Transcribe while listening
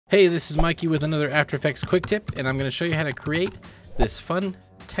Hey, this is Mikey with another After Effects quick tip, and I'm going to show you how to create this fun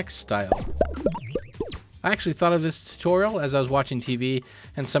text style. I actually thought of this tutorial as I was watching TV,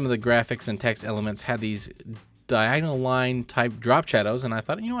 and some of the graphics and text elements had these diagonal line type drop shadows, and I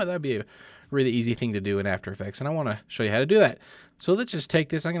thought, you know what, that'd be a really easy thing to do in After Effects, and I want to show you how to do that. So let's just take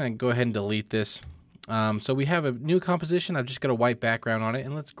this. I'm going to go ahead and delete this. So we have a new composition. I've just got a white background on it,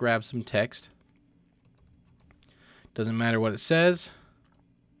 and let's grab some text. Doesn't matter what it says.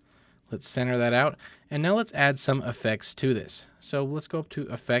 Let's center that out. And now let's add some effects to this. So let's go up to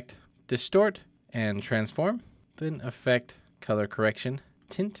Effect, Distort, and Transform. Then Effect, Color Correction,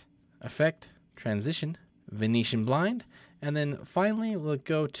 Tint, Effect, Transition, Venetian Blind. And then finally, we'll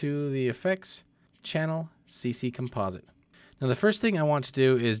go to the Effects, Channel, CC Composite. Now the first thing I want to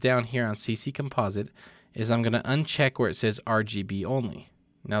do is down here on CC Composite is I'm going to uncheck where it says RGB only.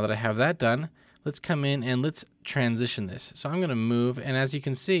 Now that I have that done, let's come in and let's transition this. So I'm going to move, and as you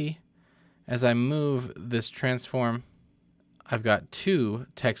can see, as I move this transform, I've got two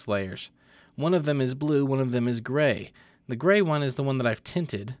text layers. One of them is blue, one of them is gray. The gray one is the one that I've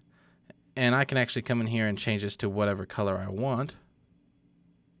tinted, and I can actually come in here and change this to whatever color I want.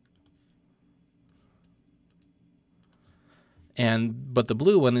 But the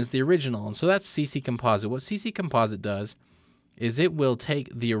blue one is the original, and so that's CC Composite. What CC Composite does is it will take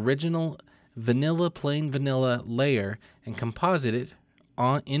the original plain vanilla layer and composite it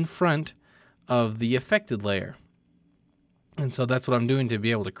in front of the affected layer. And so that's what I'm doing to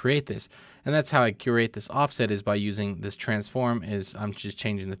be able to create this. And that's how I create this offset, is by using this transform. I'm just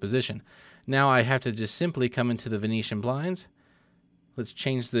changing the position. Now I have to just simply come into the Venetian blinds. Let's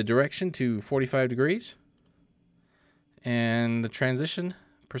change the direction to 45 degrees. And the transition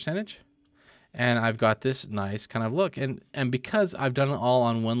percentage. And I've got this nice kind of look. And because I've done it all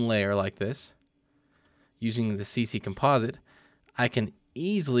on one layer like this, using the CC Composite, I can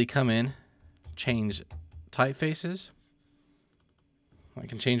easily come in, change typefaces. I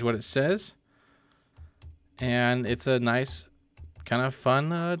can change what it says. And it's a nice kind of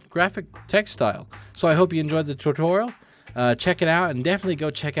fun graphic text style. So I hope you enjoyed the tutorial. Check it out, and definitely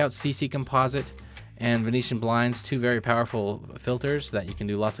go check out CC Composite and Venetian Blinds, two very powerful filters that you can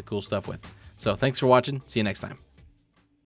do lots of cool stuff with. So thanks for watching. See you next time.